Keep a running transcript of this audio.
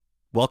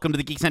Welcome to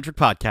the Geekcentric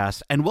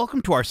Podcast, and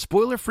welcome to our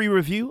spoiler-free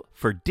review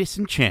for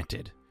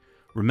Disenchanted.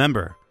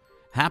 Remember,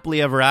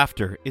 happily ever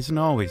after isn't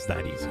always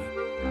that easy.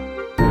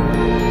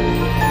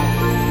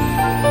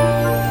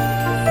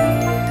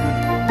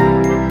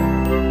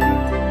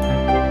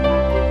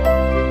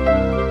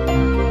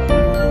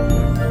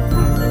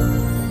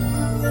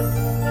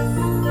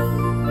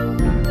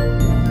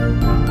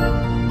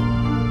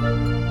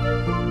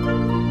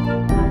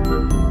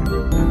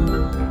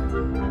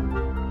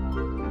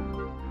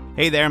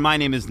 Hey there, my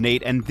name is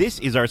Nate, and this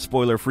is our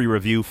spoiler-free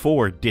review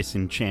for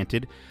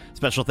Disenchanted.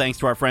 Special thanks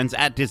to our friends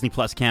at Disney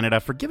Plus Canada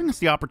for giving us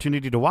the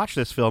opportunity to watch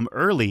this film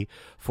early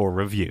for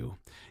review.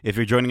 If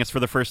you're joining us for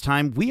the first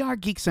time, we are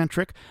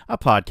Geekcentric, a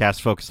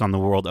podcast focused on the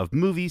world of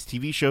movies,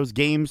 TV shows,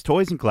 games,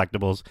 toys, and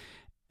collectibles,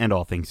 and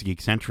all things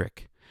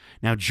geekcentric.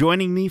 Now,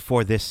 joining me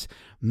for this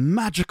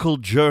magical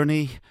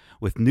journey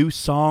with new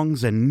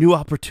songs and new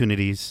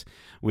opportunities,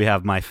 we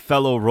have my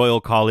fellow royal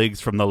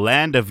colleagues from the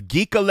land of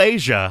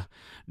Geekalasia,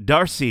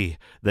 Darcy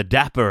the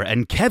Dapper,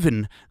 and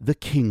Kevin the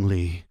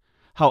Kingly.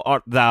 How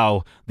art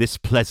thou this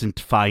pleasant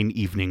fine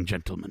evening,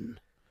 gentlemen?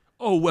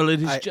 Oh, well, it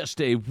is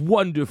just a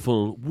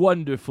wonderful,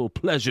 wonderful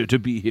pleasure to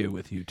be here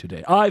with you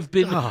today. I've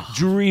been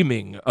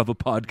dreaming of a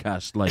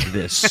podcast like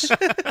this.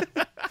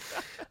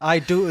 I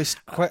do it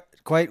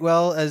quite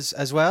well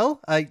as well.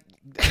 I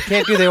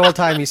can't do the old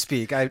time you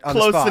speak.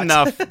 Close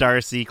enough,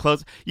 Darcy.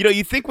 Close. You know,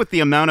 you think with the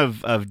amount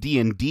of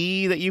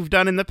D&D that you've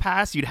done in the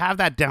past, you'd have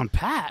that down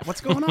pat. What's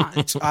going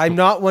on? I'm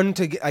not one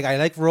to. I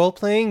like role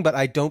playing, but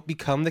I don't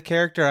become the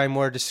character. I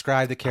more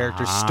describe the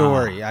character's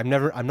story. I'm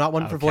not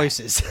one for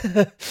voices.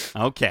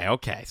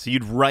 Okay. So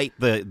you'd write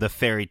the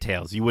fairy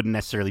tales. You wouldn't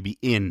necessarily be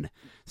in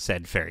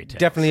said fairy tales.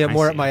 Definitely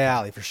more up my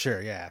alley for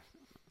sure. Yeah.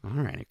 All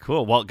right.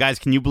 Cool. Well, guys,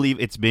 can you believe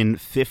it's been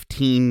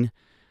 15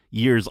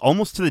 years,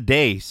 almost to the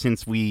day,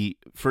 since we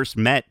first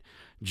met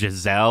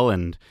Giselle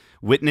and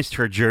witnessed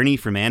her journey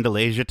from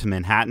Andalasia to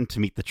Manhattan to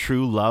meet the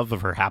true love of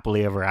her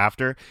happily ever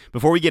after.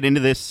 Before we get into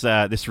this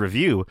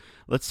review,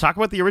 let's talk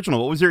about the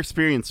original. What was your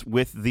experience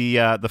with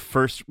the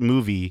first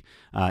movie,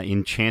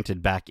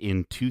 Enchanted, back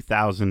in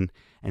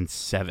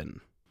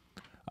 2007?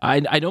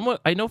 I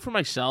know for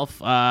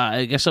myself.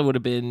 I guess I would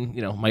have been,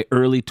 my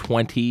early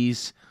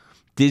 20s.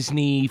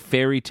 Disney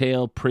fairy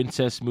tale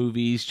princess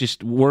movies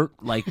just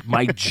weren't like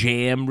my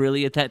jam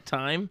really at that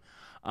time.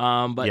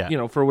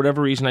 But for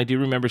whatever reason, I do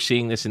remember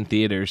seeing this in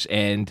theaters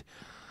and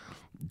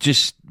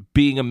just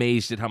being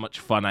amazed at how much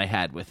fun I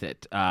had with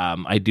it.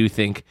 I do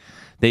think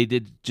they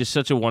did just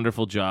such a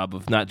wonderful job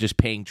of not just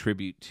paying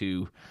tribute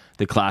to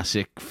the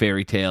classic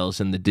fairy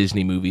tales and the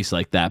Disney movies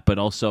like that, but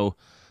also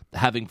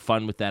having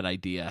fun with that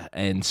idea.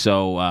 And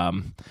so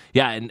and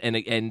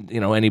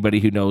anybody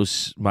who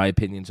knows my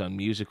opinions on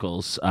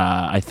musicals,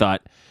 I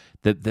thought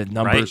that the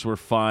numbers were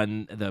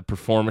fun, the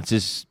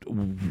performances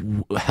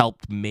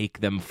helped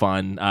make them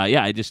fun.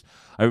 I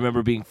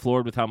remember being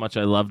floored with how much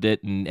I loved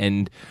it,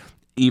 and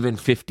even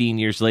 15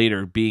 years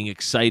later being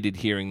excited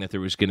hearing that there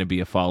was going to be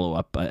a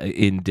follow-up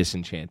in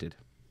Disenchanted.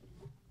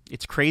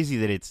 It's crazy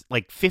that it's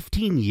like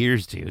 15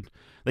 years, dude.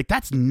 Like,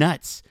 that's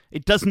nuts.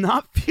 It does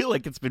not feel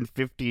like it's been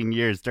 15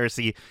 years.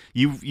 Darcy,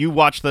 you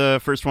watched the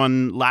first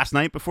one last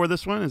night before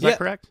this one, is that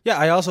correct? Yeah,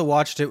 I also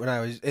watched it when I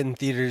was in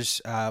theaters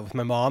with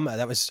my mom.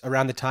 That was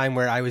around the time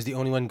where I was the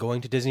only one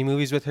going to Disney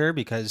movies with her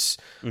because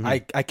I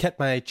kept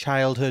my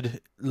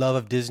childhood love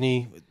of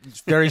Disney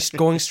very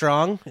going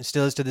strong. It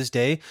still is to this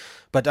day.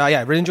 But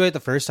I really enjoyed it the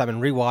first time, and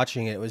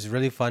rewatching it was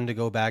really fun to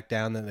go back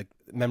down the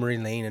memory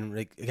lane. And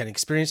again,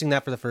 experiencing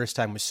that for the first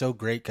time was so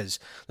great because,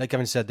 like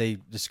Kevin said, they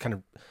just kind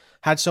of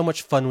had so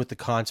much fun with the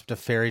concept of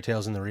fairy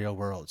tales in the real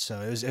world.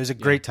 So it was a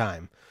great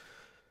time.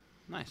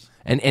 Nice.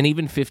 And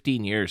even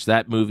 15 years,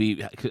 that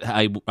movie,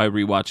 I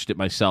rewatched it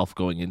myself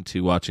going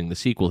into watching the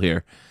sequel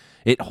here.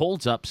 It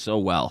holds up so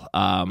well.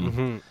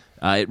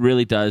 It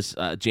really does.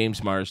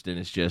 James Marsden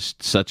is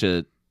just such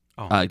a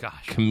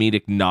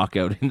comedic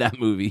knockout in that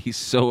movie. He's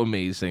so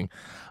amazing.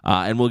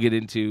 And we'll get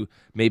into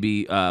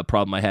maybe a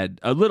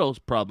little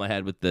problem I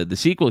had with the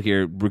sequel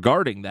here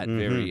regarding that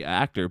very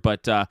actor.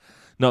 But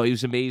no, he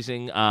was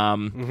amazing.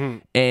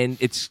 And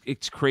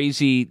it's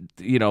crazy.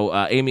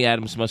 Amy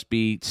Adams must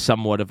be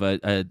somewhat of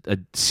a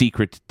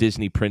secret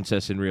Disney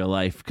princess in real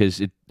life because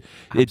it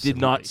did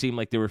not seem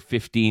like there were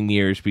 15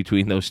 years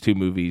between those two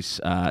movies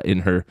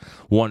in her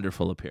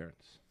wonderful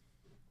appearance.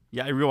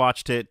 Yeah, I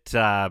rewatched it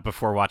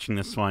before watching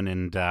this one,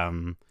 and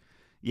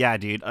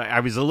dude, I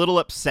was a little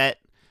upset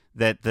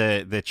that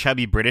the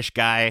chubby British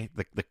guy,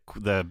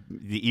 the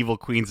evil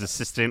queen's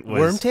assistant,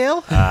 was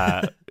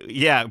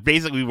Wormtail.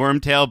 Basically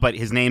Wormtail, but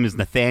his name is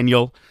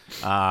Nathaniel.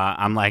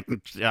 I'm like,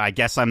 I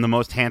guess I'm the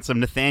most handsome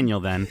Nathaniel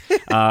then.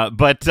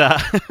 But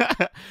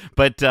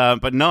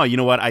no, you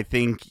know what? I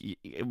think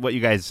what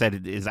you guys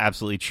said is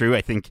absolutely true.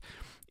 I think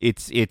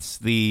it's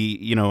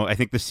the I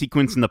think the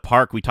sequence in the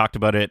park, we talked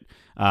about it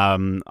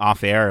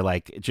off air,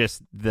 like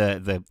just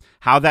the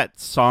how that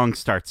song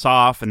starts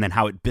off and then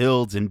how it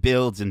builds and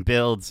builds and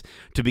builds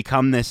to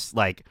become this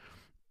like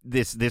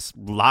this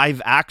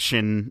live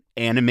action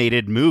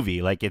animated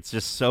movie. Like, it's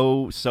just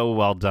so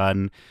well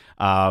done.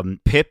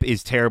 Pip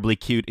is terribly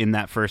cute in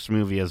that first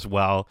movie as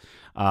well.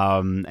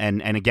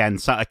 And again,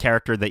 a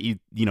character that you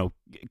know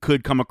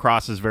could come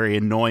across as very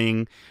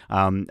annoying,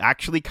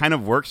 actually kind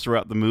of works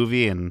throughout the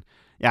movie. And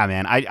yeah,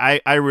 man,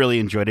 I really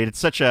enjoyed it. It's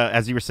such a,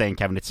 as you were saying,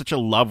 Kevin, it's such a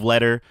love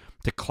letter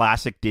to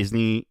classic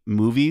Disney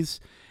movies,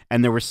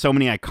 and there were so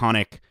many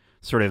iconic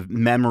sort of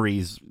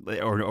memories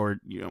or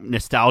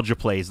nostalgia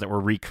plays that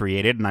were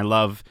recreated. And I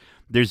love,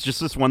 there's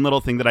just this one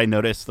little thing that I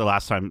noticed the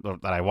last time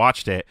that I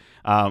watched it,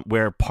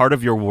 where Part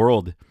of Your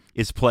World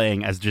is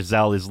playing as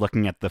Giselle is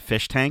looking at the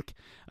fish tank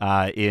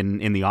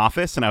in the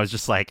office, and I was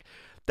just like,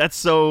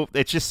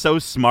 it's just so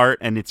smart,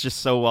 and it's just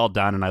so well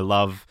done. And I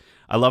love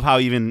how,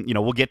 even,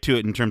 we'll get to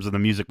it in terms of the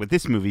music with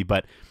this movie,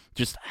 but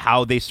just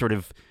how they sort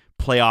of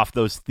play off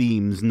those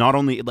themes, not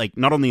only in the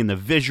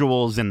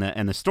visuals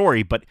and the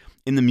story, but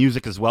in the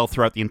music as well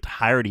throughout the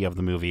entirety of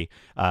the movie.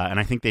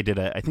 And I think they did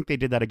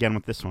that again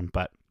with this one.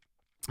 But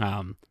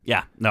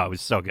it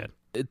was so good.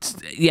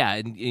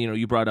 And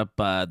you brought up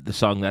the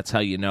song "That's How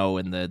You Know"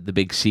 and the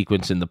big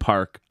sequence in the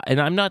park,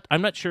 and I'm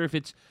not sure if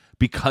it's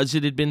because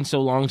it had been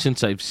so long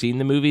since I've seen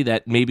the movie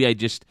that maybe I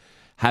just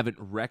haven't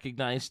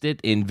recognized it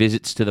in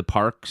visits to the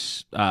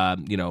parks,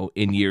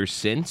 in years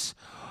since.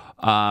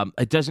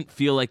 It doesn't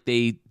feel like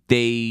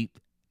they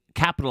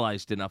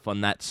capitalized enough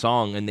on that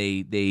song, and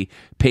they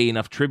pay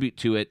enough tribute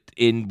to it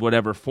in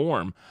whatever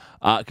form,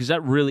 because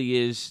that really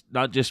is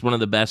not just one of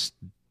the best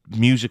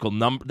musical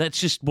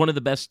that's just one of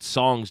the best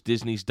songs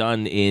Disney's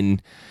done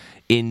in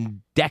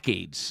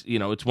decades.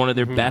 It's one of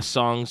their best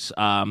songs,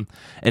 and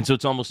so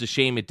it's almost a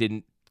shame it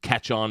didn't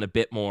catch on a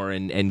bit more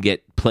and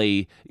get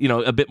play,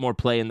 a bit more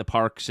play in the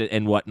parks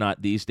and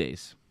whatnot these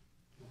days.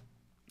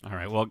 All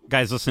right, well,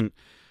 guys, listen,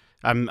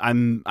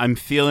 I'm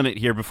feeling it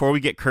here. Before we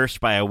get cursed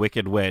by a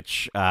wicked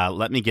witch,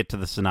 let me get to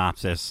the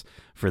synopsis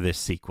for this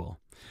sequel.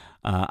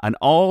 An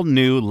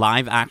all-new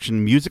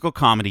live-action musical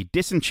comedy,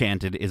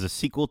 Disenchanted, is a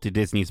sequel to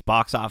Disney's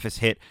box office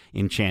hit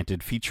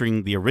Enchanted,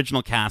 featuring the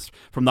original cast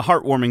from the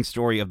heartwarming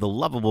story of the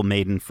lovable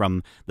maiden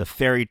from the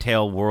fairy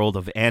tale world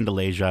of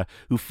Andalasia,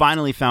 who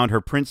finally found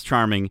her Prince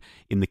Charming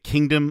in the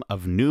kingdom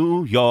of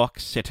New York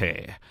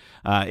City.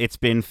 It's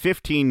been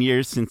 15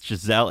 years since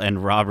Giselle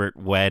and Robert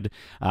wed,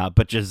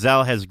 but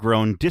Giselle has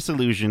grown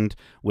disillusioned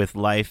with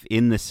life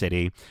in the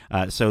city,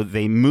 so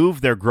they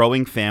move their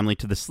growing family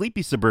to the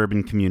sleepy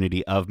suburban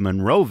community of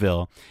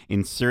Monroeville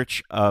in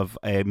search of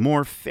a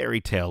more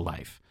fairy tale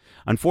life.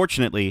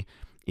 Unfortunately,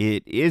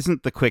 it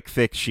isn't the quick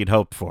fix she'd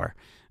hoped for.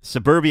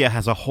 Suburbia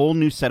has a whole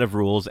new set of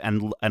rules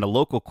and a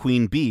local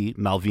queen bee,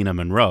 Malvina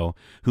Monroe,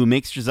 who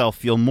makes Giselle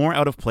feel more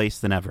out of place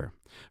than ever.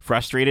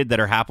 Frustrated that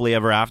her happily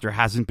ever after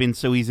hasn't been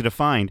so easy to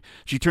find,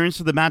 she turns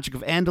to the magic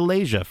of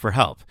Andalasia for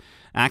help,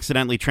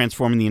 accidentally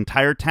transforming the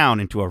entire town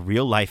into a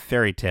real-life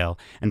fairy tale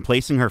and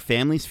placing her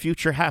family's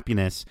future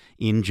happiness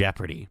in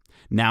jeopardy.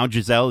 Now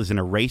Giselle is in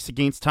a race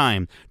against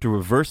time to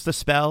reverse the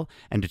spell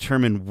and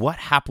determine what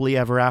happily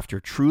ever after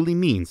truly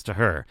means to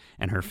her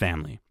and her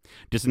family.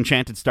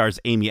 Disenchanted stars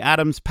Amy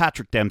Adams,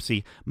 Patrick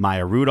Dempsey,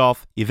 Maya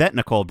Rudolph, Yvette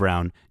Nicole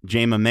Brown,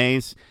 Jayma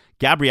Mays,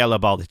 Gabriella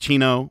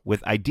Baldacchino,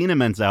 with Idina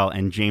Menzel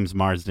and James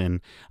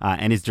Marsden,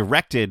 and is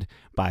directed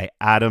by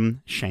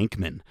Adam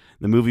Shankman.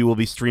 The movie will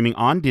be streaming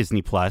on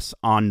Disney Plus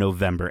on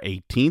November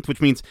 18th, which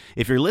means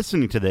if you're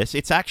listening to this,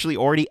 it's actually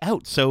already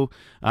out. So,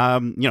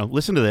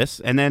 listen to this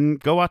and then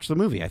go watch the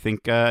movie. I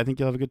think you'll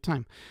have a good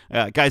time.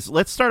 Guys,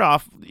 let's start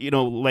off,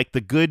 like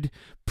the good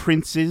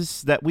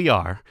princes that we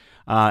are,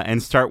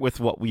 and start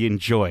with what we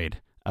enjoyed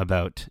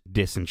about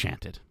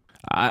Disenchanted.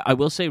 I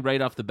will say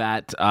right off the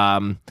bat,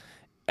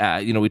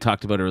 we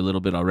talked about her a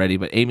little bit already,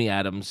 but Amy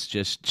Adams,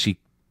 she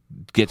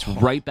gets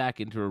right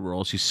back into her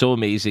role. She's so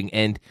amazing.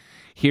 And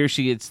here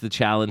she gets the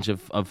challenge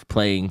of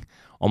playing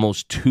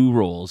almost two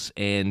roles.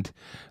 And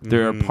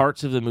there are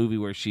parts of the movie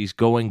where she's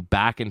going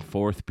back and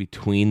forth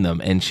between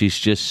them. And she's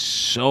just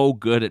so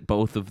good at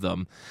both of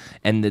them.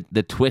 And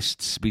the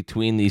twists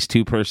between these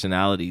two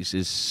personalities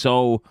is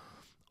so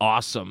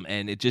awesome,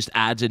 and it just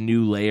adds a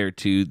new layer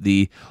to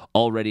the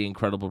already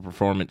incredible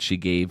performance she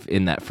gave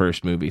in that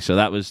first movie. So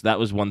that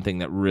was one thing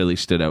that really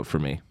stood out for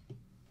me.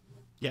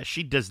 Yeah,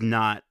 she does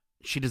not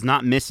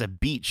miss a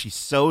beat. She's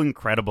so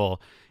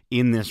incredible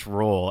in this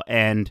role,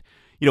 and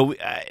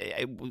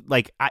I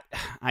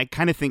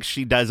kind of think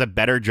she does a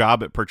better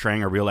job at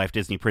portraying a real life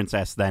Disney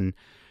princess than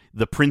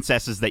the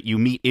princesses that you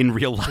meet in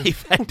real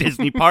life at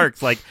Disney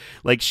parks. Like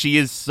she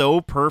is so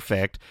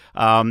perfect.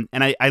 And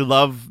I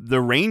love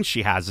the range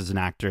she has as an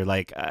actor.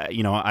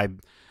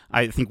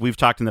 I think we've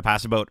talked in the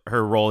past about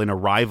her role in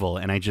Arrival,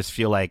 and I just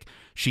feel like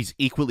she's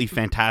equally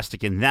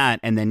fantastic in that.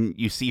 And then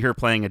you see her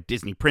playing a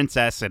Disney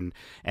princess and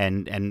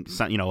a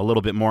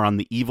little bit more on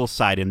the evil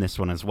side in this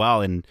one as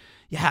well. And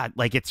yeah,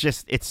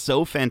 it's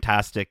so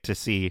fantastic to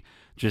see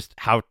just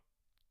how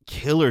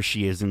killer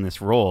she is in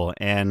this role.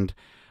 And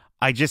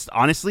I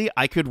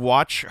could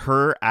watch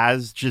her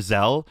as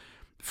Giselle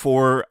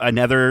for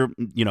another,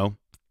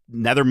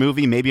 another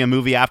movie, maybe a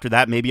movie after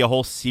that, maybe a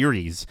whole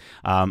series.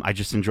 I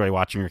just enjoy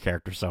watching her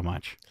character so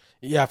much.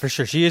 Yeah, for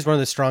sure. She is one of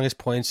the strongest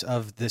points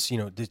of this,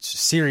 this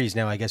series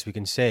now, I guess we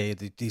can say,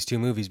 these two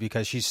movies,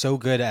 because she's so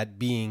good at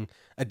being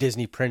a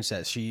Disney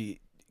princess. She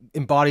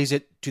embodies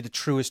it to the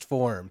truest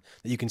form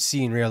that you can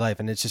see in real life,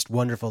 and it's just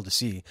wonderful to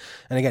see.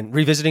 And again,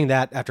 revisiting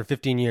that after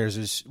 15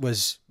 years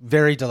was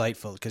very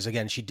delightful, because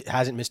again, she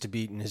hasn't missed a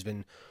beat and has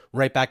been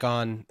right back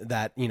on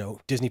that,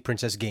 Disney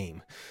princess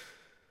game.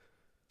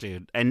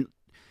 Dude, and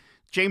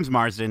James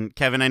Marsden,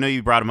 Kevin, I know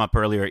you brought him up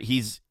earlier.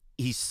 He's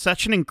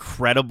such an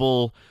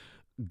incredible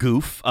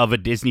goof of a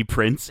Disney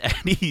prince, and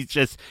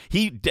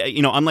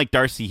unlike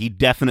Darcy, he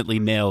definitely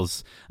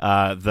nails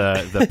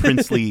the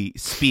princely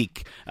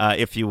speak,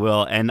 if you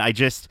will. And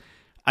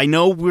I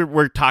know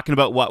we're talking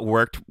about what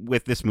worked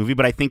with this movie,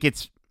 but I think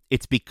it's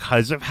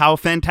because of how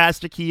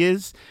fantastic he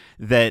is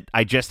that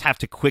I just have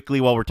to quickly,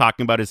 while we're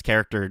talking about his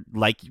character,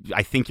 like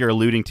I think you're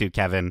alluding to,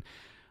 Kevin,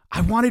 I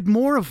wanted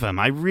more of him.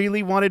 I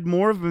really wanted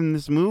more of him in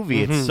this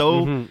movie. It's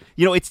so,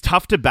 it's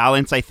tough to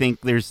balance. I think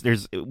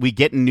we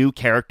get new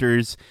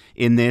characters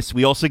in this.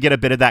 We also get a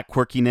bit of that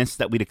quirkiness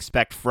that we'd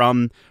expect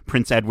from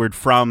Prince Edward,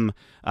 from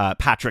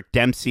Patrick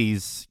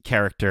Dempsey's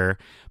character.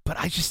 But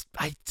I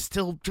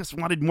still just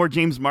wanted more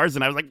James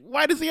Marsden. I was like,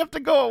 why does he have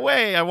to go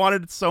away? I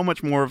wanted so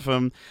much more of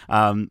him.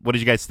 What did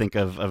you guys think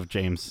of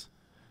James?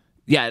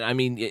 Yeah, I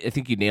mean, I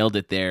think you nailed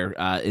it there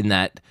in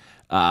that.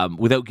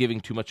 Without giving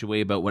too much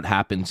away about what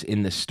happens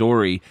in the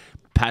story,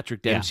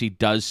 Patrick Dempsey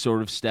does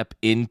sort of step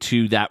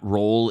into that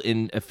role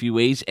in a few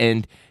ways,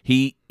 and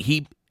he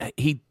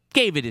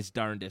gave it his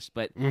darndest,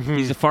 but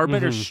he's a far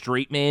better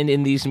straight man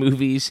in these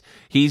movies.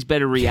 He's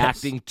better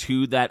reacting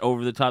to that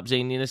over-the-top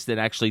zaniness than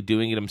actually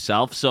doing it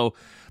himself. So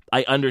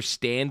I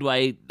understand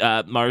why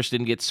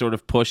Marsden gets sort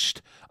of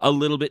pushed a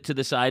little bit to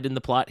the side in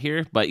the plot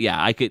here, but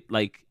yeah,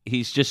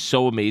 he's just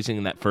so amazing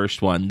in that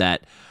first one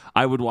that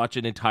I would watch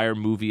an entire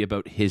movie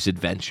about his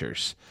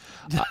adventures.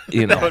 That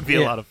would be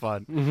a lot of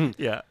fun. Mm-hmm.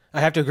 Yeah,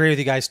 I have to agree with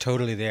you guys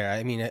totally there.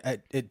 I mean,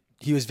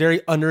 he was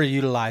very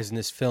underutilized in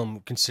this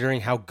film,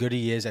 considering how good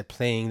he is at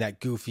playing that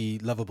goofy,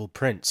 lovable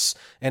prince.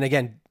 And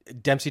again,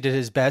 Dempsey did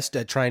his best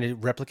at trying to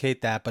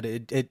replicate that, but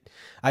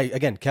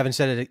Kevin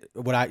said it.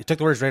 It took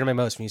the words right out of my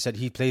mouth when he said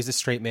he plays the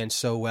straight man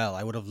so well.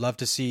 I would have loved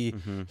to see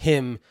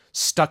him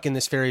stuck in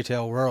this fairy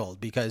tale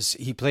world, because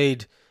he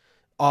played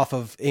off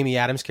of Amy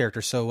Adams'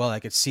 character so well. I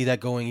could see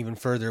that going even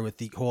further with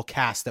the whole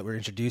cast that we're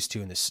introduced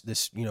to in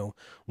this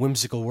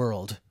whimsical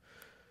world.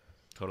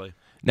 Totally.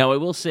 Now, I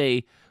will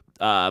say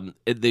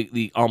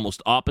the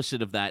almost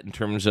opposite of that in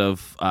terms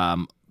of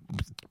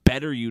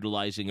better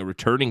utilizing a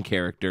returning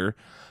character.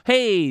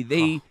 Hey,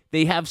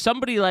 they have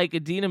somebody like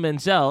Idina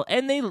Menzel,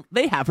 and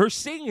they have her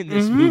sing in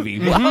this movie.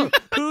 Wow,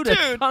 who'd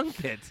have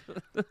thunk it?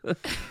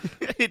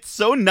 It's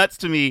so nuts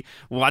to me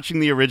watching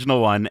the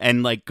original one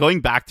and like going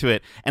back to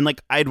it, and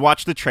like I'd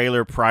watched the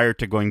trailer prior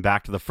to going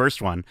back to the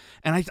first one,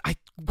 and I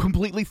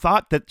completely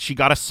thought that she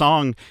got a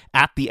song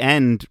at the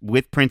end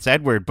with Prince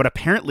Edward, but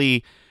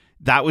apparently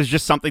that was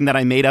just something that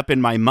I made up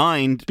in my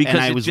mind, because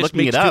and I was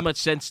looking it up. It makes too much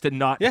sense to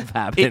not have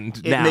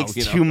happened. It makes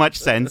too much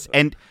sense,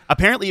 and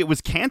apparently it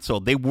was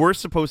canceled. They were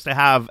supposed to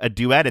have a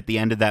duet at the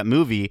end of that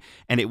movie,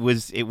 and it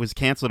was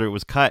canceled or it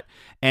was cut.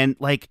 And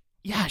like,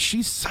 yeah,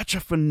 she's such a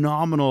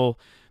phenomenal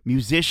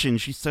musician.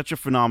 She's such a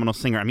phenomenal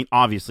singer. I mean,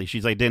 obviously,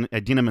 she's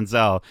Idina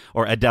Menzel,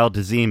 or Adele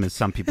Dazeem, as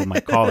some people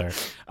might call her.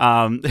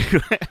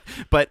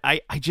 But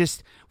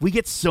we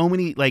get so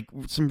many, like,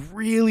 some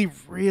really,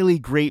 really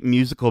great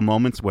musical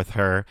moments with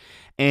her.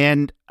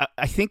 And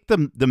I think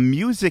the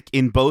music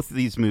in both of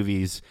these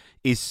movies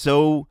is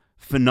so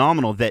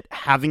phenomenal that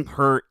having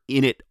her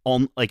in it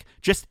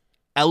just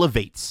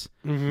elevates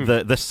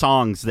the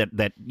songs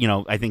that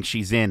I think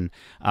she's in.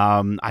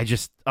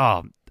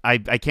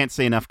 I can't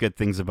say enough good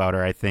things about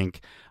her. I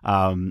think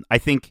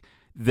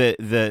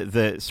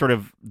the sort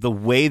of the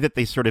way that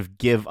they sort of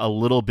give a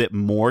little bit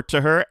more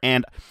to her,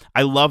 and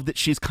I love that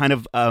she's kind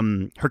of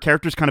her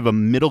character's kind of a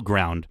middle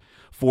ground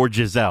for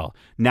Giselle.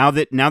 Now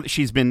that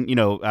she's been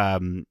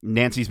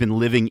Nancy's been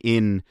living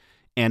in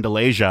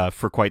Andalasia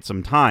for quite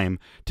some time,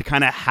 to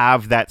kind of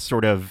have that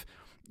sort of,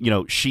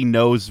 she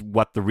knows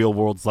what the real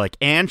world's like,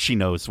 and she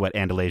knows what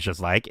Andalasia's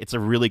like. It's a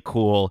really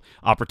cool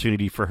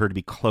opportunity for her to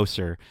be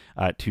closer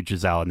to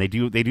Giselle, and they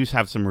do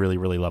have some really,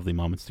 really lovely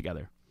moments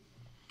together.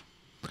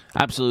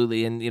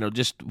 Absolutely. And,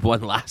 just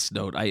one last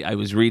note. I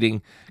was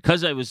reading,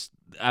 because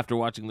after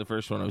watching the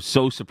first one, I was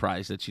so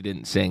surprised that she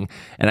didn't sing.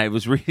 And I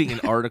was reading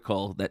an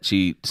article that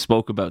she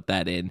spoke about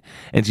that in,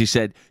 and she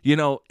said,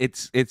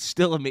 it's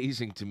still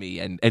amazing to me,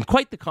 and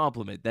quite the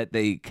compliment that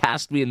they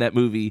cast me in that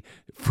movie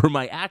for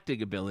my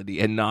acting ability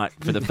and not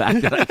for the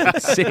fact that I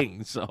could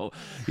sing. So,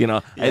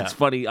 It's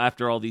funny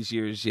after all these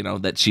years,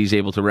 that she's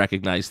able to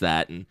recognize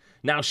that. And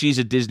now she's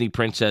a Disney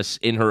princess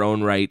in her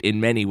own right in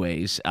many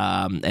ways.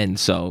 And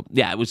so,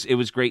 yeah, it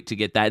was great to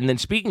get that. And then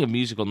speaking of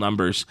musical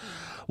numbers,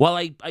 while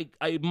I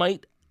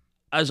might,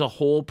 as a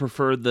whole,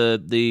 prefer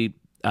the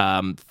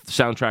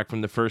soundtrack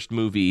from the first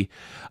movie,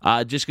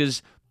 just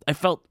because I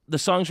felt the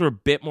songs were a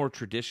bit more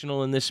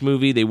traditional in this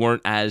movie. They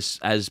weren't as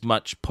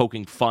much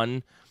poking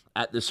fun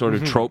at the sort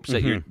of tropes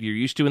that you're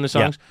used to in the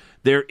songs. Yeah.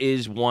 There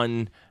is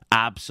one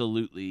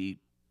absolutely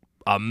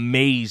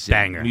amazing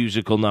banger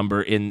musical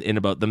number in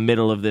about the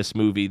middle of this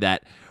movie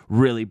that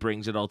really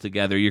brings it all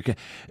together. You're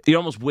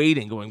almost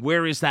waiting, going,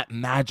 where is that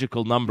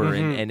magical number?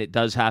 And it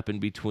does happen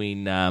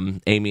between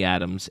Amy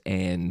Adams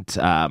and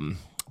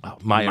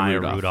Maya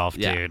Rudolph,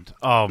 dude.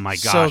 Oh my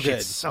gosh, so good.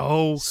 It's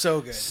so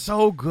good,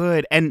 so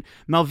good. And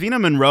Malvina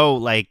Monroe,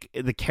 like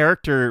the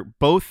character,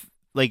 both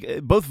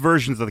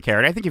versions of the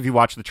character. I think if you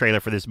watch the trailer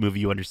for this movie,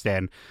 you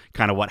understand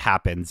kind of what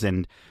happens.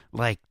 And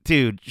like,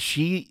 dude,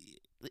 she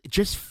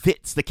just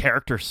fits the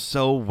character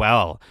so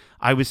well.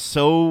 I was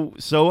so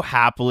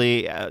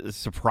happily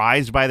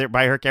surprised by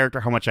her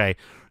character, how much I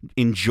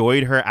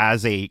enjoyed her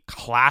as a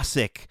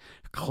classic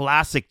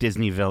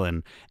Disney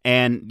villain.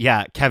 And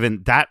yeah,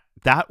 Kevin, that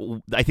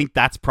I think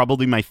that's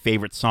probably my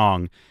favorite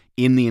song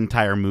in the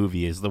entire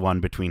movie, is the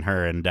one between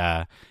her and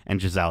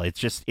Giselle. It's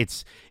just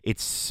it's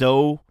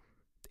so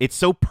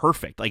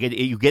perfect. Like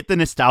you get the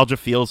nostalgia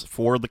feels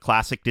for the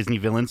classic Disney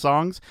villain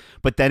songs,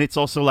 but then it's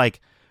also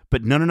like,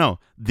 but no.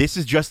 This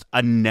is just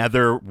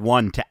another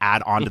one to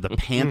add onto the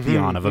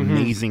pantheon of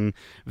amazing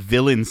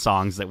villain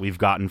songs that we've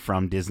gotten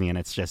from Disney, and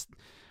it's just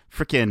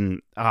freaking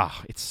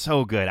it's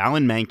so good.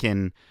 Alan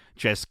Menken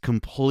just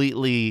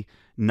completely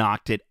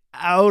knocked it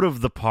out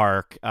of the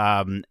park,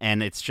 and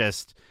it's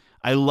just,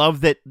 I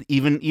love that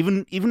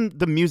even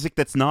the music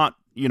that's not,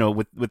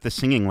 with the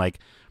singing, like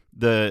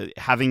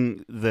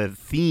having the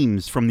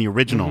themes from the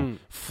original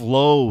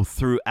flow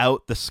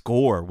throughout the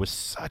score was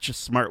such a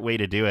smart way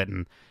to do it.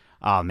 And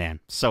oh man,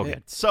 so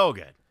good.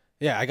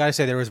 Yeah, I gotta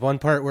say, there was one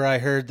part where I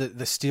heard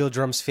the steel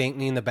drums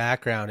faintly in the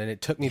background, and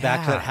it took me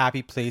back to that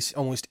happy place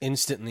almost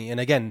instantly. And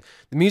again,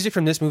 the music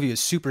from this movie is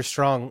super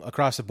strong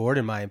across the board,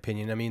 in my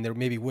opinion. I mean, there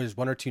maybe was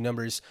one or two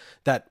numbers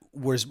that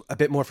was a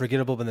bit more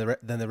forgettable than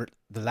the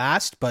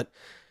last, but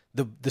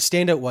the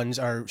standout ones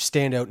are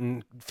standout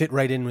and fit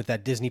right in with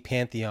that Disney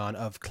pantheon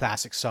of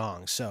classic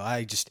songs. So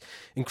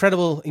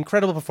incredible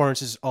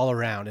performances all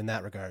around in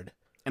that regard.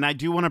 And I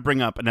do want to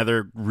bring up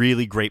another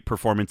really great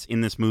performance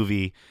in this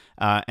movie,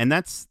 and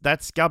that's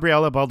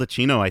Gabriella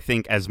Baldacchino, I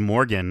think, as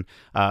Morgan,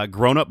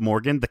 grown-up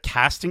Morgan. The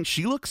casting,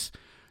 she looks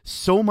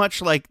so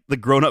much like the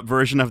grown-up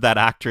version of that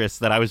actress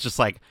that I was just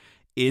like,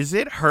 is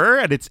it her?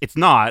 And it's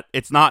not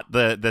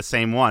the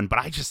same one, but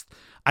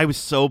I was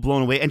so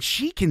blown away. And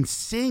she can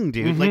sing,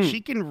 dude. Like,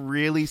 she can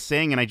really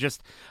sing, and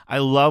I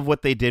love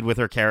what they did with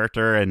her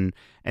character and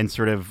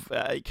sort of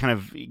kind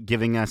of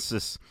giving us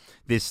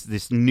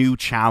this new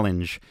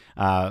challenge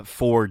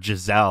for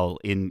Giselle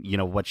in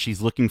what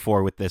she's looking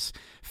for with this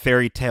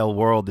fairy tale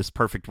world, this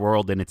perfect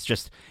world. And it's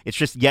just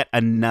yet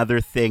another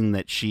thing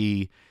that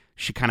she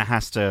kind of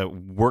has to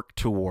work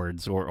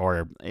towards,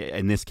 or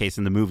in this case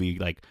in the movie,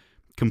 like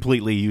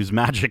completely use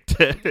magic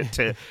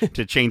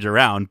to change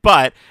around.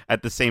 But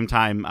at the same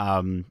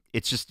time,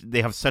 it's just,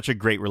 they have such a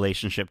great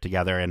relationship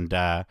together. And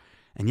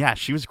yeah,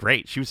 she was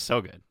great. She was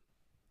so good.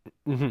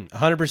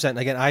 100%.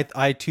 Again,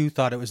 I too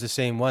thought it was the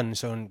same one.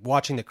 So in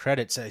watching the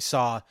credits, I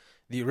saw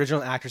the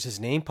original actress's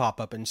name pop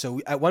up, and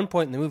so at one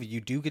point in the movie, you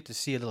do get to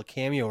see a little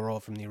cameo role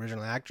from the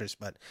original actress,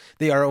 but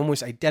they are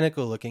almost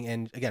identical looking.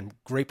 And again,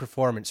 great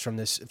performance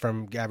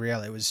from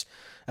Gabrielle. I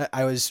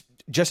was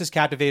just as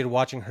captivated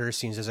watching her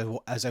scenes as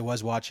I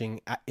was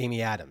watching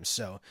Amy Adams.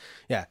 So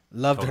yeah,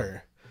 loved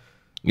her.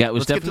 Yeah, it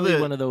was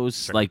definitely one of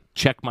those like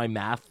check my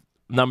math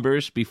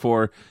numbers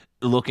before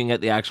looking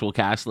at the actual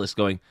cast list,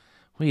 going,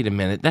 wait a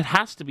minute, that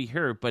has to be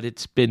her, but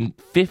it's been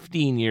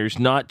 15 years,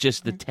 not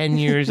just the 10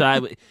 years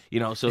so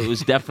it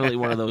was definitely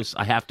one of those,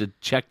 I have to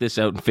check this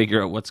out and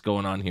figure out what's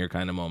going on here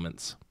kind of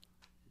moments.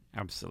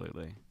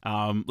 Absolutely.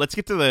 Let's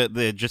get to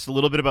the just a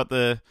little bit about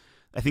the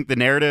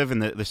narrative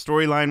and the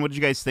storyline. What did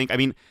you guys think? I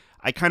mean,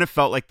 I kind of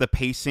felt like the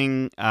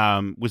pacing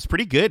was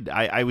pretty good.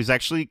 I was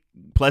actually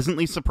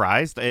pleasantly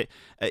surprised.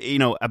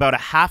 About a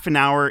half an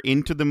hour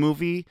into the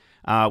movie,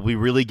 we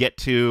really get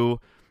to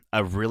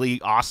a really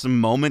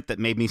awesome moment that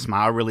made me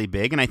smile really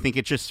big. And I think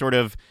it just sort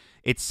of,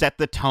 it set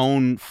the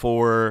tone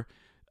for,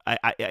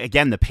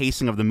 again, the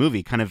pacing of the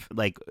movie, kind of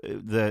like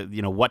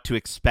what to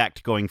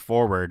expect going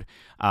forward.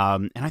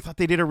 And I thought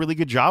they did a really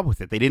good job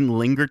with it. They didn't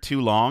linger too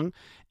long.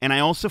 And I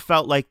also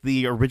felt like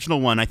the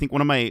original one, I think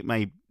one of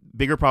my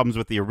bigger problems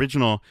with the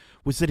original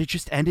was that it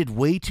just ended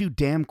way too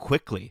damn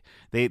quickly.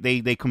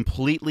 They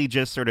completely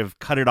just sort of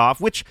cut it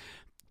off, which,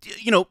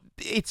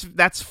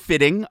 that's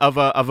fitting of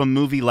a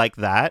movie like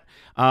that.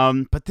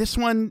 But this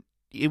one,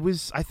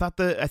 I thought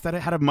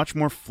it had a much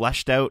more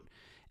fleshed out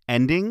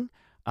ending.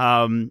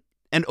 And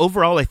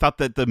overall, I thought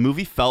that the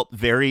movie felt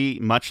very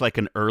much like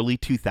an early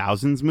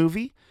 2000s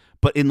movie,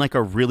 but in like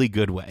a really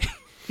good way.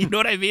 You know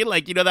what I mean?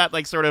 Like, that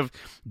like sort of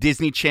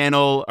Disney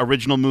Channel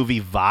original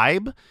movie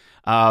vibe.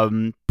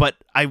 But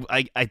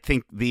I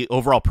think the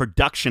overall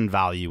production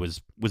value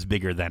was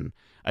bigger than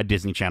a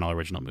Disney Channel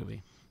original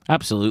movie.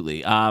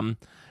 Absolutely.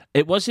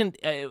 It wasn't.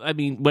 I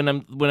mean, when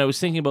I was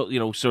thinking about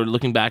sort of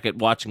looking back at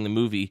watching the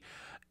movie,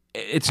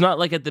 it's not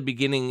like at the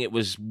beginning it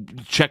was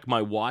check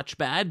my watch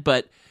bad,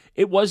 but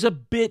it was a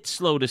bit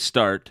slow to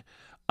start.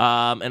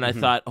 And I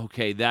thought,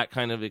 okay, that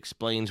kind of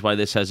explains why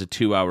this has a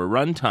 2-hour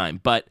runtime.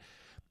 But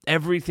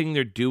everything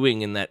they're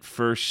doing in that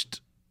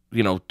first,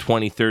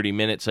 20, 30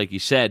 minutes, like you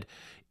said,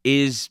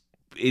 is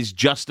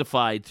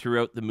justified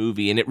throughout the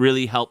movie. And it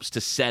really helps to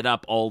set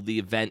up all the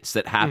events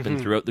that happen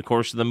throughout the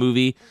course of the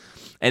movie.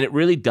 And it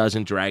really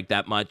doesn't drag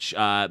that much.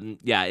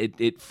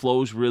 It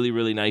flows really,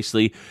 really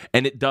nicely.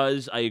 And it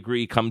does, I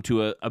agree, come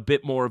to a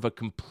bit more of a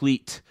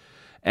complete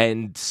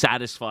and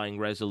satisfying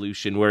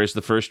resolution, whereas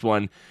the first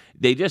one,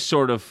 they just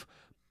sort of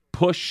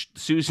push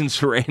Susan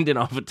Sarandon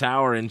off a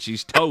tower and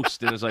she's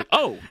toast, and it's like,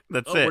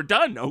 that's it. We're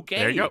done. Okay,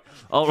 there you go.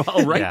 All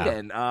right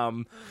then.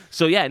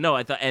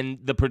 I thought, and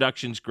the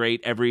production's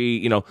great.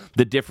 Every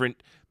the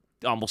different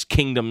almost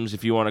kingdoms,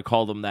 if you want to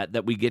call them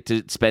that we get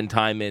to spend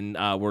time in,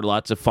 were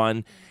lots of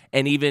fun.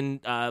 And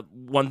even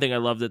one thing I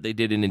love that they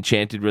did in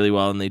Enchanted really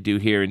well, and they do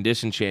here in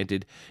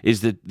Disenchanted,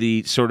 is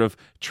the sort of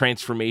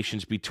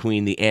transformations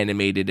between the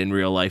animated and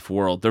real life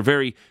world. They're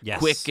very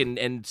quick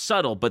and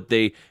subtle, but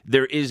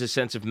there is a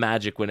sense of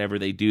magic whenever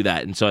they do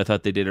that. And so I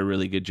thought they did a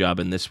really good job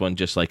in this one,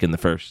 just like in the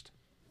first.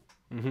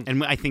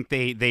 And I think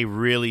they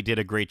really did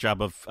a great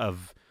job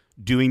of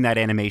doing that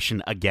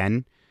animation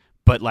again,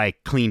 but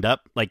like cleaned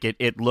up. Like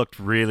it looked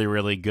really,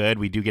 really good.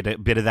 We do get a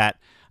bit of that,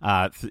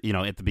 at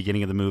the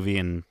beginning of the movie,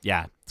 and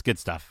it's good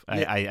stuff.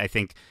 Yeah. I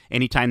think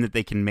anytime that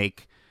they can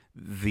make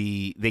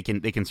they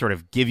can sort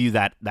of give you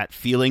that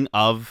feeling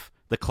of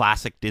the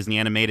classic Disney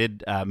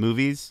animated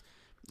movies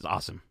is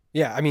awesome.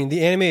 Yeah, I mean,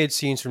 the animated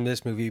scenes from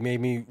this movie made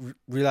me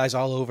realize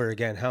all over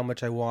again how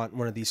much I want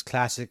one of these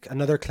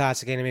another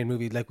classic animated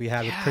movie like we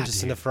had with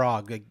Princess and the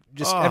Frog. Like,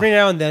 just every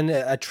now and then,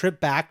 a trip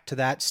back to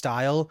that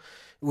style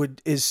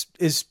is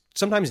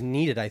sometimes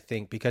needed, I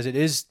think, because it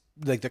is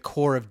like the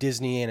core of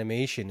Disney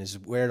animation is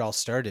where it all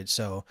started.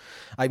 So,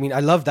 I mean, I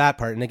love that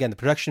part. And again, the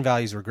production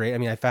values were great. I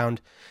mean, I found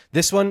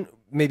this one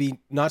maybe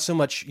not so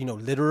much,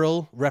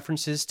 literal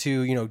references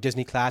to,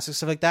 Disney classics,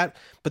 stuff like that,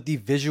 but the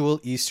visual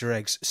Easter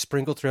eggs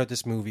sprinkled throughout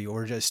this movie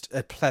were just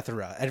a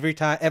plethora.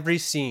 Every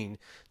scene,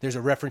 there's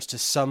a reference to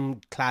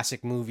some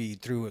classic movie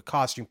through a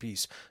costume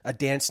piece, a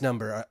dance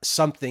number,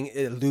 something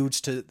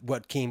alludes to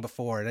what came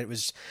before.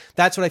 And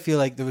that's what I feel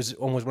like there was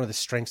almost one of the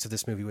strengths of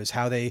this movie, was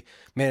how they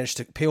managed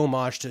to pay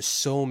homage to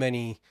so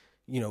many,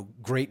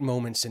 great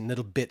moments and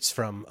little bits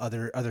from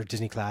other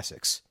Disney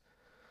classics.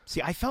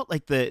 See, I felt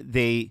like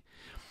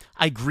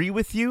I agree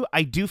with you.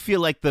 I do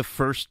feel like the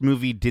first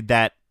movie did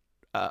that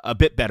a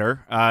bit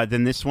better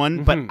than this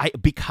one,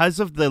 but because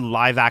of the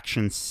live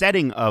action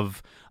setting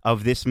of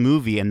this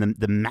movie and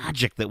the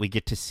magic that we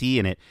get to see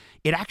in it,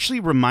 it actually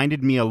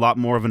reminded me a lot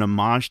more of an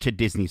homage to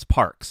Disney's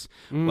parks,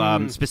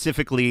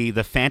 specifically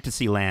the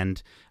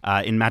Fantasyland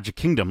in Magic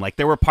Kingdom. Like,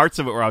 there were parts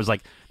of it where I was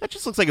like, that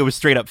just looks like it was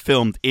straight up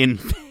filmed in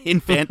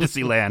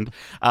Fantasyland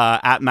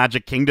at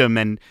Magic Kingdom,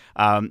 and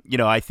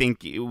I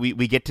think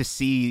we get to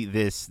see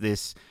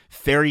this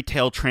fairy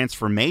tale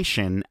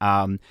transformation,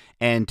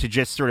 and to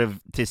just sort of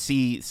to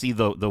see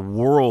the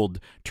world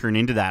turn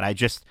into that.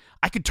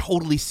 I could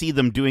totally see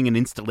them doing an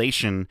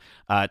installation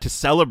to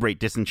celebrate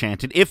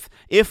Disenchanted.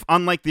 If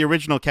unlike the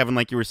original, Kevin,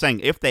 like you were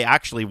saying, if they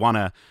actually want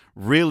to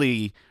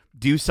really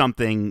do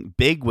something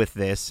big with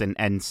this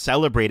and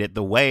celebrate it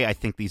the way I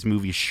think these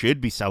movies should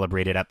be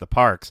celebrated at the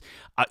parks.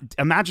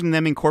 Imagine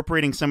them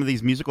incorporating some of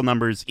these musical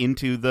numbers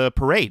into the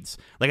parades.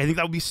 Like, I think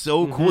that would be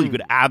so cool. You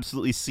could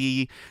absolutely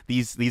see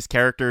these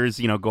characters,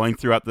 going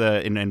throughout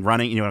and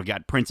running.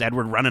 Got Prince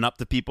Edward running up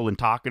to people and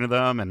talking to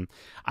them, and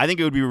I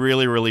think it would be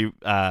really, really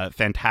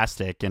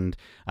fantastic. And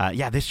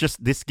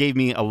this gave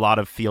me a lot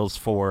of feels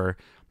for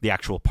the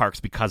actual parks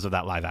because of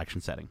that live action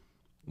setting.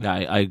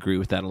 I agree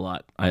with that a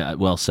lot. I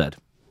well said.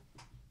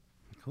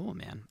 Cool,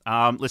 man.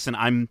 Listen,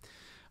 I'm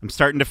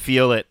starting to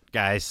feel it,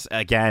 guys.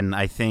 Again,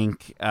 I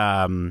think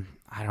I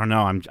don't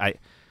know. I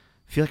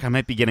feel like I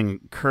might be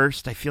getting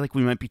cursed. I feel like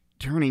we might be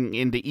turning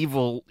into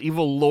evil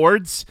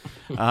lords.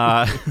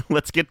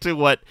 Let's get to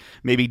what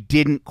maybe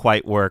didn't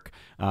quite work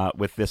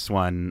with this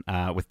one,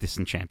 with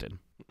Disenchanted.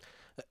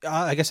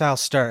 I guess I'll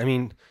start. I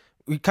mean,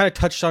 we kind of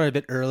touched on it a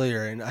bit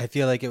earlier, and I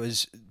feel like it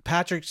was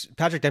Patrick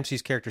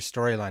Dempsey's character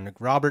storyline. Like,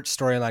 Robert's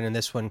storyline in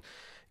this one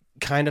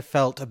kind of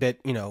felt a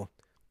bit,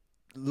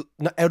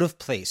 out of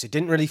place. It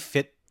didn't really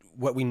fit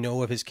what we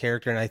know of his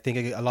character, and I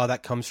think a lot of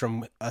that comes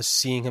from us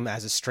seeing him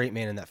as a straight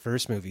man in that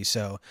first movie.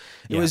 So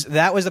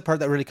that was the part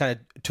that really kind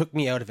of took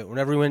me out of it.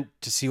 Whenever we went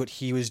to see what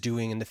he was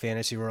doing in the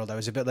fantasy world, I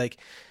was a bit like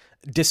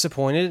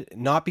disappointed,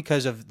 not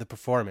because of the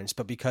performance,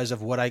 but because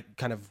of what I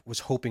kind of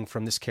was hoping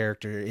from this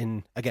character.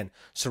 In, again,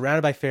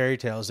 surrounded by fairy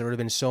tales, there would have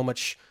been so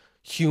much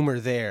humor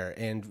there,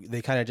 and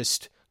they kind of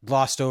just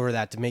glossed over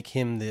that to make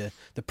him the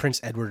Prince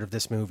Edward of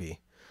this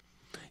movie.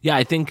 Yeah,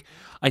 I think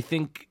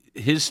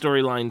his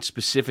storyline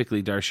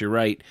specifically, Darcy, you're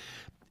right,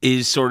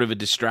 is sort of a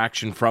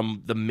distraction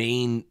from the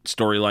main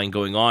storyline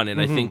going on.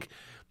 And I think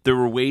there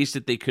were ways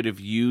that they could have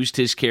used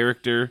his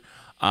character,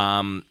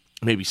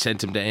 maybe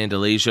sent him to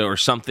Andalasia or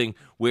something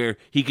where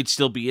he could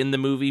still be in the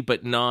movie,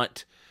 but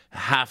not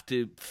have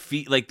to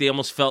feel like they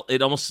almost felt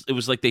it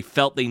was like they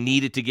felt they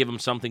needed to give him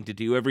something to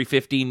do every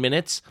 15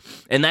 minutes,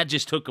 and that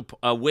just took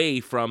away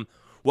from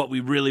what we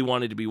really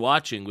wanted to be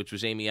watching, which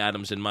was Amy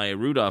Adams and Maya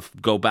Rudolph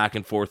go back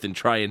and forth and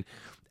try and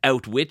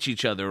outwitch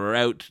each other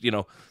or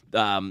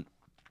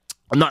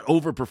not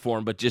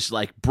overperform, but just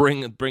like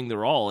bring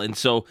their all. And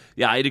so,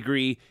 yeah, I'd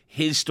agree.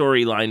 His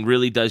storyline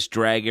really does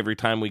drag every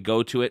time we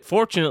go to it.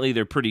 Fortunately,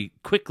 they're pretty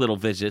quick little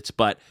visits,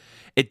 but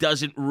it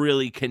doesn't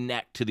really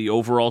connect to the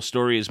overall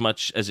story as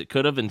much as it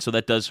could have. And so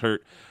that does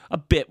hurt a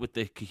bit with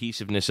the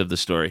cohesiveness of the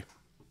story.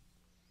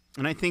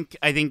 And I think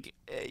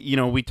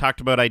we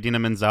talked about Idina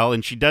Menzel,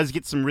 and she does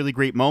get some really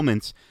great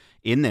moments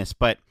in this,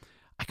 but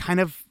I kind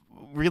of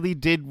really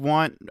did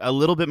want a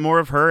little bit more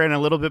of her and a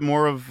little bit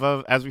more of,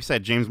 as we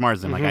said, James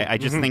Marsden. Like I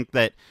just think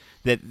that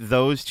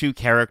those two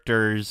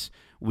characters,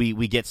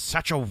 we get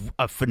such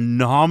a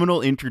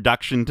phenomenal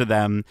introduction to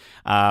them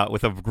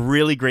with a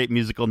really great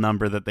musical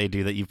number that they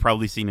do that you've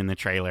probably seen in the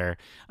trailer,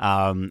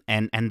 and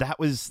that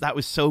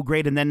was so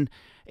great. And then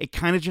it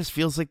kind of just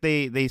feels like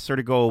they sort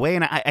of go away.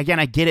 And I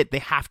get it. They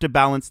have to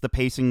balance the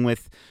pacing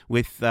with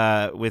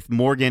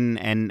Morgan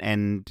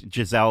and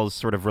Giselle's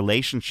sort of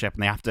relationship,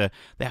 and they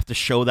have to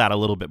show that a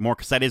little bit more,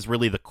 because that is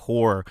really the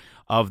core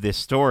of this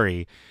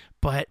story.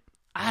 But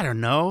I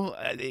don't know.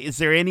 Is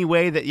there any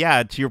way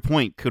that, to your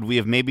point, could we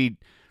have maybe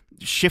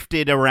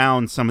shifted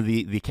around some of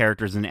the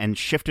characters and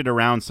shifted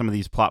around some of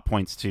these plot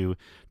points to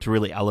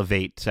really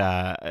elevate,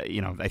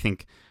 I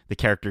think the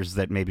characters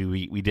that maybe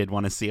we did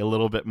want to see a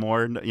little bit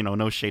more.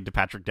 No shade to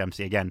Patrick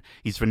Dempsey. Again,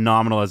 he's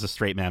phenomenal as a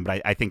straight man,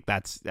 but I think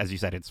that's, as you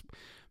said, it's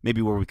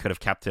maybe where we could have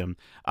kept him.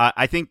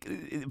 I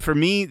think for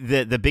me,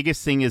 the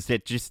biggest thing is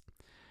that just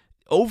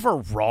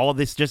overall,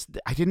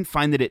 I didn't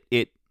find that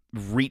it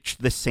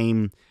reached the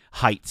same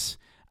heights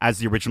as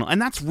the original,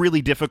 and that's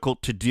really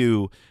difficult to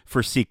do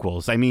for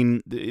sequels. I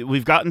mean,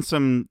 we've gotten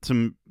some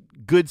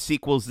good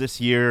sequels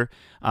this year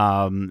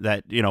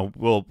that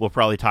we'll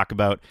probably talk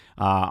about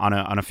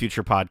on a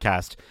future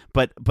podcast.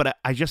 But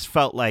I just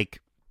felt like,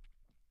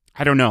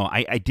 I don't know,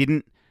 I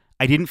didn't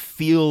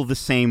feel the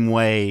same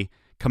way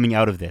coming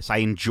out of this. I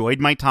enjoyed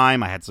my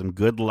time. I had some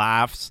good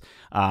laughs.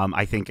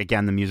 I think,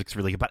 again, the music's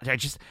really good, but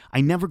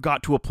I never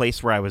got to a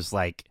place where I was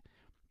like,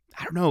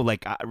 I don't know,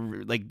 like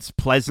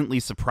pleasantly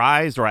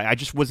surprised, or I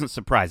just wasn't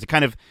surprised. It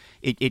kind of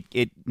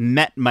it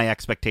met my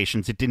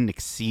expectations. It didn't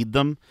exceed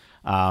them.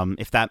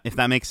 If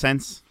that makes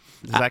sense.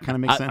 Does that kind of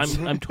make sense?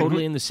 I'm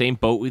totally in the same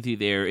boat with you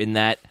there. In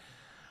that,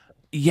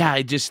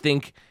 I just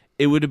think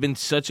it would have been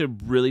such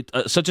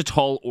a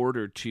tall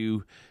order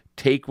to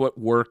take what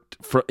worked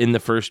in the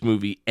first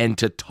movie and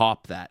to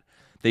top that.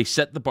 They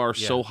set the bar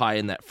so high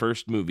in that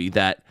first movie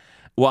that,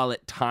 while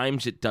at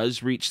times it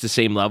does reach the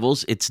same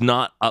levels, it's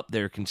not up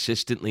there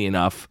consistently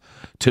enough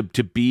to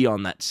be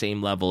on that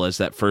same level as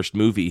that first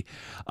movie.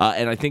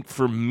 And I think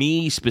for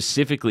me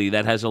specifically,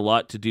 that has a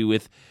lot to do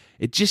with,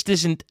 it just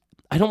isn't,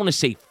 I don't want to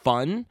say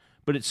fun,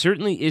 but it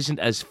certainly isn't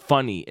as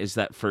funny as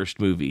that first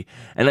movie.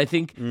 And I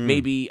think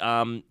maybe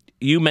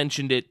you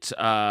mentioned it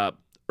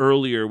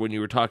earlier when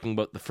you were talking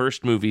about the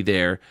first movie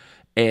there,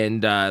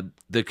 and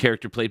the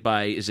character played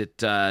by, is it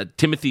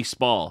Timothy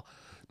Spall?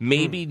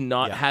 Maybe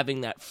not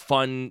having that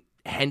fun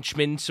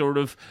henchman sort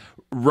of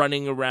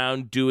running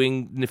around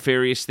doing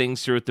nefarious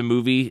things throughout the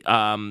movie.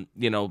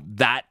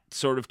 That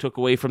sort of took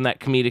away from that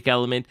comedic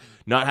element.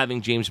 Not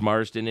having James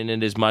Marsden in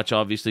it as much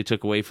obviously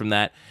took away from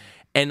that.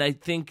 And I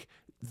think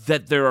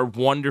that there are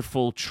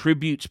wonderful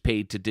tributes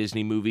paid to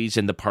Disney movies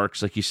and the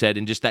parks, like you said,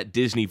 and just that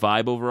Disney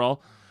vibe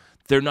overall.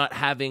 They're not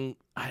having,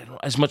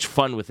 as much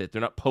fun with it. They're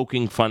not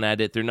poking fun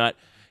at it. They're not...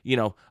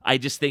 I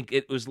just think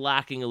it was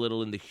lacking a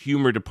little in the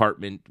humor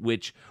department,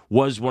 which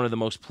was one of the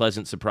most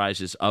pleasant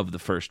surprises of the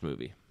first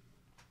movie.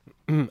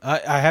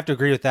 I have to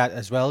agree with that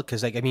as well,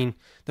 because the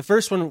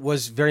first one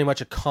was very much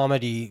a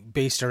comedy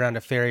based around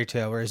a fairy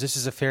tale, whereas this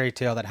is a fairy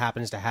tale that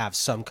happens to have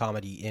some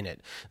comedy in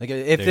it. Like,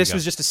 if this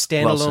was just a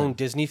standalone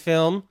Disney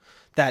film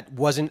that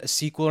wasn't a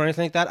sequel or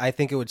anything like that, I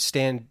think it would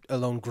stand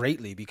alone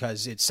greatly,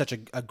 because it's such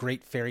a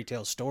great fairy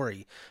tale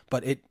story,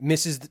 but it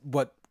misses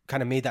what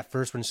kind of made that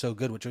first one so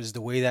good, which was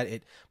the way that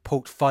it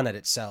poked fun at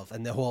itself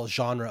and the whole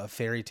genre of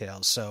fairy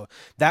tales. So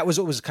that was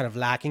what was kind of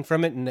lacking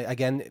from it. And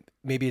again,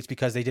 maybe it's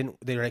because they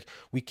were like,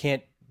 we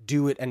can't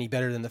do it any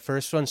better than the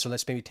first one, so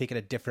let's maybe take it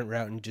a different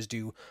route and just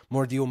do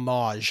more the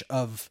homage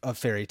of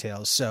fairy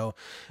tales. So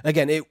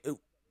again,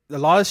 a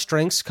lot of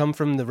strengths come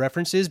from the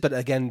references, but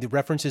again, the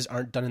references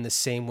aren't done in the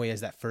same way as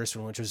that first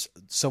one, which was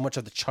so much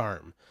of the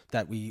charm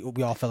that we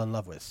all fell in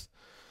love with.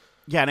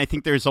 Yeah, and I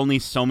think there's only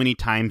so many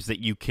times that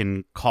you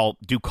can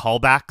do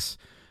callbacks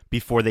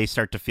before they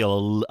start to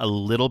feel a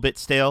little bit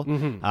stale.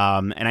 Mm-hmm.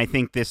 And I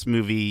think this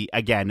movie,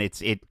 again,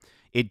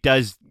 it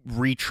does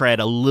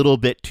retread a little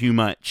bit too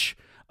much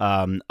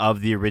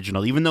of the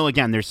original. Even though,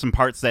 again, there's some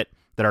parts that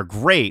are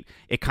great,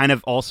 it kind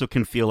of also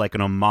can feel like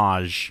an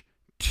homage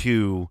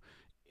to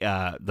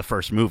the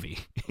first movie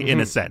in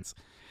a sense.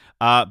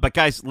 But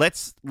guys,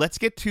 let's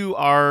get to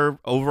our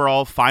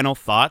overall final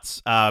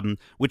thoughts,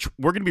 which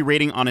we're going to be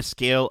rating on a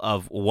scale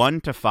of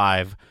 1 to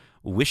 5,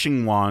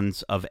 Wishing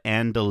Wands of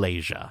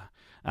Andalasia.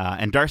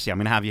 And Darcy, I'm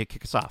going to have you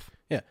kick us off.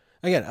 Yeah.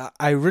 Again,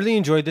 I really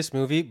enjoyed this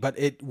movie, but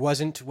it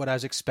wasn't what I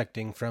was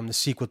expecting from the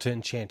sequel to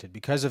Enchanted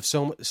because of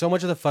so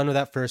much of the fun with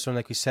that first one,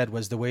 like we said,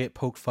 was the way it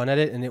poked fun at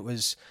it, and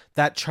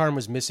that charm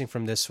was missing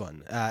from this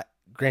one.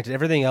 Granted,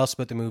 everything else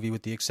about the movie,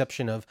 with the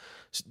exception of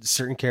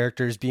certain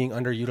characters being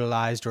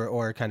underutilized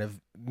or kind of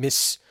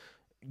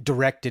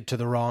misdirected to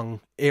the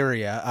wrong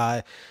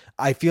area,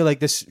 I feel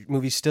like this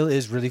movie still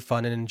is really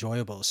fun and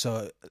enjoyable.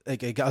 So,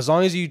 like, as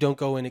long as you don't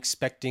go in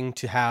expecting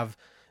to have,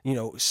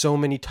 so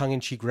many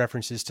tongue-in-cheek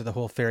references to the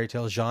whole fairy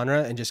tale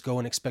genre and just go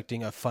in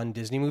expecting a fun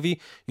Disney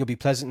movie, you'll be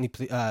pleasantly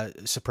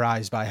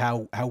surprised by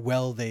how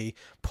well they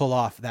pull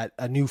off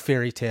a new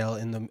fairy tale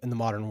in the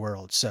modern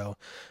world. So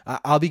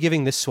I'll be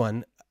giving this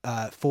one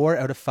 4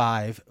 out of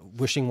 5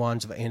 Wishing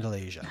Wands of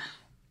Andalasia.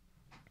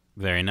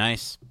 Very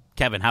nice.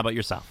 Kevin, how about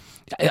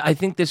yourself? I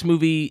think this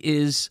movie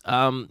is,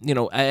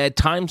 at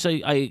times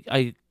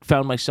I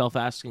found myself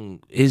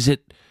asking,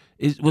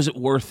 was it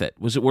worth it?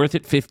 Was it worth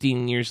it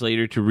 15 years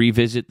later to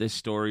revisit this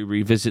story,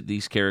 revisit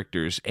these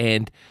characters?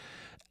 And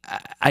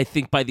I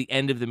think by the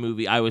end of the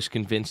movie, I was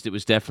convinced it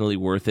was definitely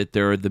worth it.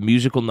 There are the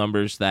musical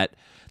numbers that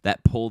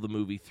pull the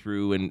movie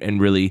through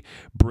and really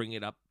bring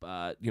it up,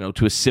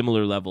 to a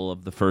similar level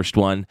of the first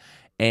one.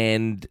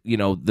 And,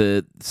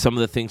 some of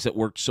the things that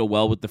worked so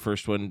well with the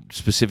first one,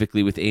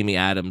 specifically with Amy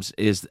Adams,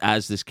 is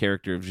as this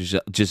character of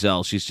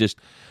Giselle. She's just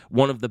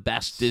one of the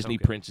best Disney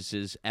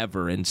princesses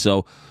ever. And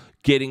so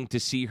getting to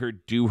see her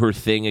do her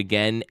thing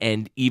again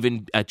and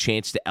even a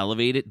chance to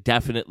elevate it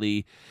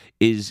definitely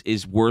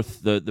is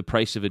worth the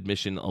price of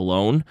admission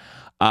alone.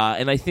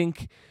 And I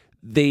think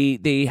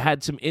they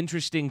had some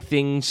interesting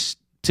things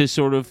to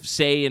sort of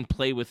say and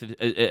play with it,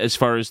 as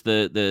far as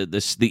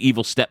the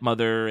evil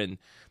stepmother and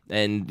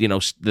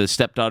the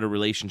stepdaughter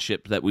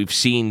relationship that we've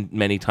seen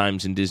many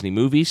times in Disney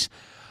movies.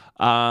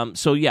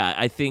 So yeah,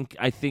 I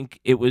think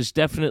it was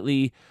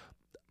definitely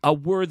a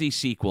worthy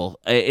sequel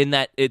in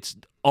that it's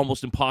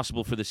almost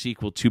impossible for the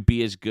sequel to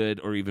be as good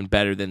or even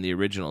better than the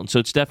original. And so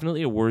it's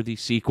definitely a worthy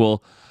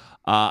sequel.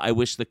 I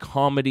wish the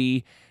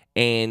comedy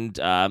and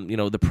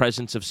the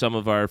presence of some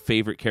of our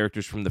favorite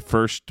characters from the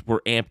first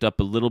were amped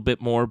up a little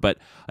bit more, but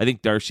I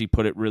think Darcy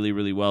put it really,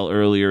 really well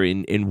earlier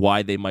in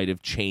why they might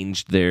have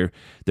changed their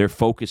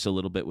focus a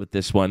little bit with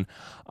this one.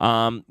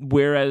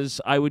 Whereas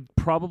I would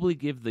probably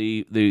give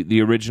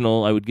the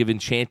original, I would give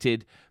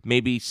Enchanted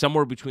maybe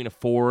somewhere between a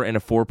 4 and a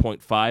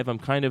 4.5. I'm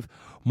kind of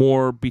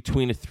more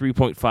between a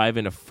 3.5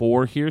 and a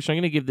 4 here, so I'm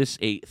going to give this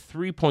a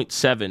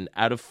 3.7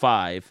 out of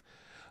 5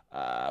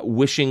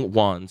 Wishing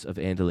Wands of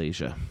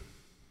Andalasia.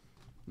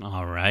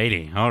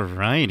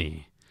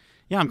 Alrighty.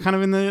 Yeah, I'm kind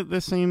of in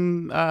the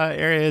same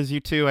area as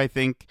you two. I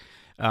think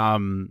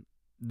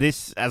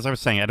this, as I was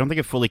saying, I don't think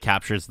it fully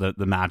captures the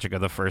magic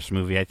of the first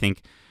movie. I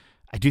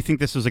do think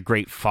this was a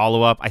great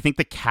follow-up. I think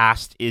the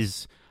cast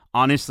is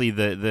honestly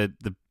the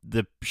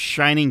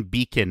shining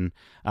beacon.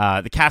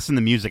 The cast and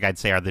the music, I'd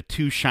say, are the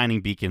two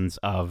shining beacons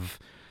of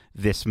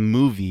this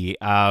movie.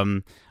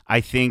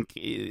 I think,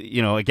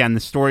 again, the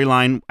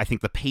storyline, I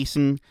think the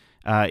pacing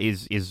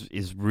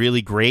is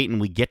really great,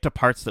 and we get to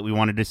parts that we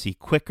wanted to see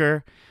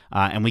quicker,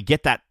 and we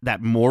get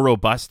that more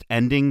robust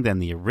ending than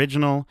the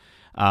original.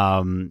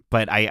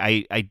 But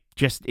I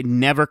just, it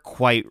never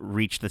quite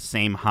reached the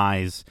same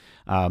highs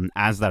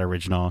as that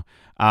original.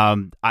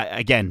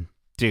 Again,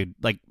 dude,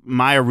 like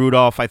Maya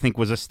Rudolph, I think,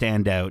 was a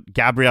standout.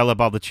 Gabriella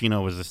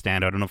Baldacchino was a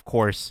standout, and of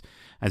course,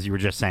 as you were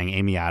just saying,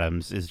 Amy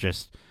Adams is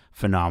just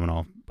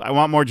phenomenal. I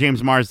want more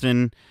James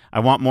Marsden. I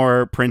want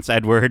more Prince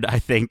Edward. I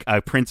think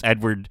Prince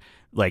Edward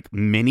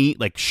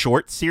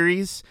short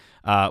series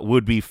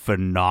would be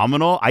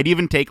phenomenal. I'd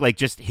even take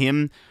just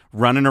him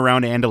running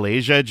around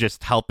Andalasia,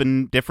 just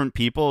helping different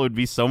people. It would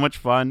be so much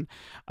fun.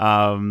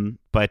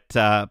 But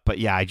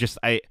yeah, I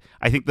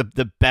think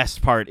the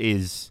best part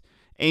is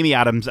Amy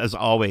Adams, as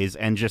always,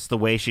 and just the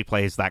way she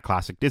plays that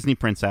classic Disney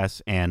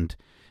princess, and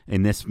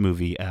in this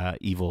movie,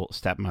 evil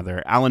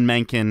stepmother. Alan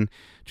Menken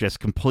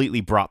just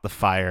completely brought the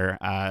fire.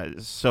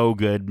 So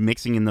good,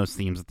 mixing in those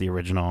themes of the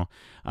original,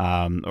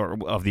 or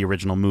of the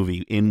original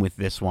movie, in with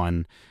this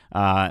one.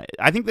 I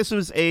think this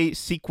was a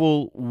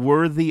sequel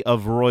worthy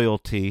of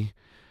royalty,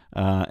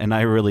 and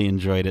I really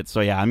enjoyed it.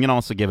 So yeah, I'm gonna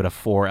also give it a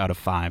 4 out of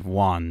 5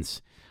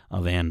 Wands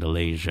of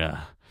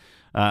Andalasia.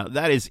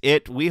 That is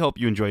it. We hope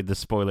you enjoyed the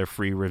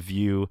spoiler-free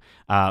review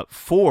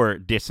for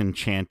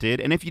Disenchanted.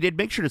 And if you did,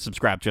 make sure to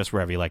subscribe just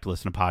wherever you like to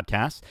listen to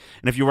podcasts.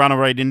 And if you want to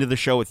write into the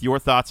show with your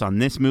thoughts on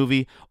this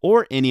movie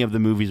or any of the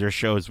movies or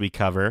shows we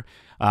cover,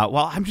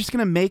 I'm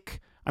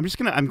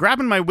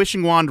grabbing my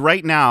wishing wand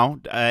right now,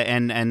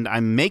 and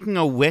I'm making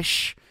a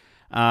wish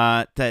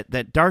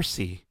that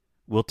Darcy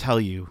will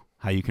tell you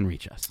how you can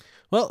reach us.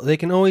 Well, they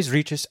can always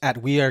reach us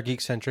at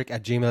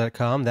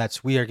wearegeekcentric@gmail.com.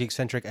 That's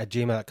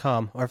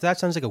wearegeekcentric@gmail.com. Or if that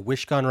sounds like a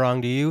wish gone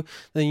wrong to you,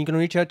 then you can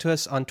reach out to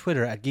us on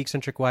Twitter at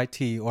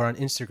geekcentricyt or on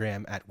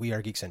Instagram at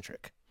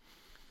wearegeekcentric.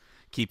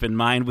 Keep in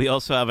mind, we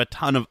also have a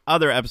ton of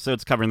other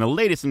episodes covering the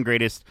latest and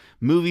greatest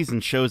movies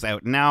and shows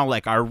out now,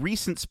 like our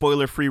recent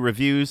spoiler-free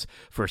reviews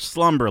for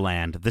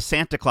Slumberland, The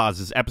Santa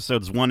Clauses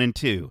episodes 1 and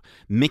 2,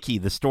 Mickey,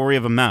 The Story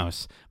of a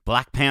Mouse,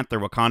 Black Panther,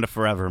 Wakanda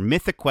Forever,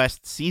 Mythic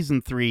Quest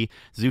Season 3,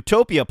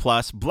 Zootopia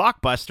Plus,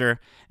 Blockbuster,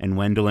 and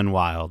Wendell and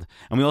Wild.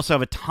 And we also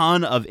have a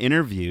ton of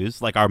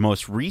interviews, like our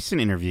most recent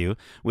interview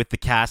with the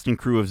cast and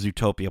crew of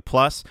Zootopia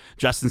Plus.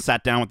 Justin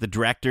sat down with the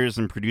directors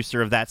and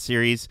producer of that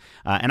series,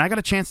 and I got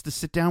a chance to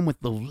sit down with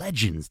the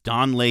legends,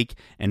 Don Lake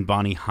and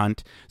Bonnie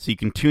Hunt. So you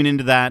can tune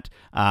into that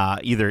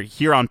either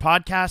here on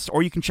podcast,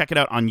 or you can check it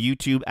out on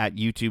YouTube at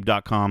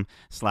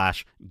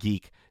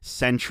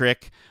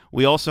youtube.com/geekcentric.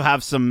 We also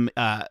have some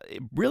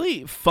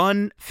really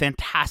fun,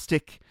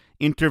 fantastic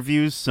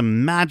interviews,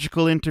 some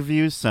magical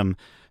interviews, some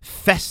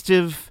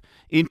festive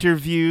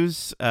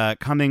interviews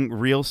coming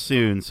real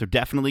soon. So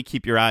definitely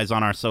keep your eyes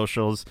on our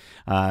socials.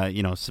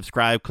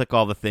 Subscribe, click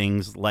all the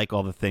things, like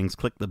all the things,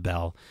 click the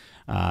bell.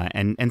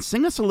 And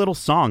sing us a little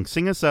song.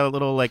 Sing us a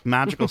little like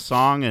magical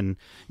song, and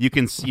you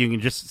can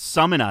just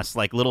summon us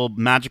like little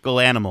magical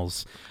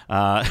animals.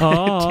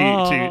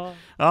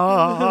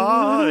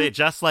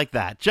 Just like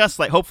that. Just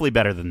like, hopefully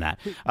better than that.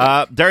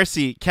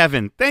 Darcy,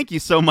 Kevin, thank you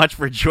so much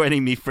for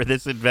joining me for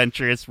this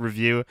adventurous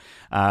review.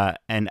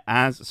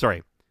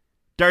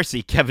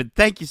 Darcy, Kevin,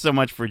 thank you so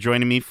much for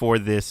joining me for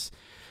this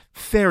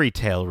fairy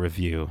tale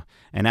review.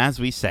 And as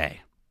we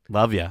say,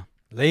 love ya.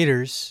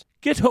 Laters.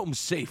 Get home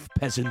safe,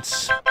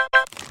 peasants.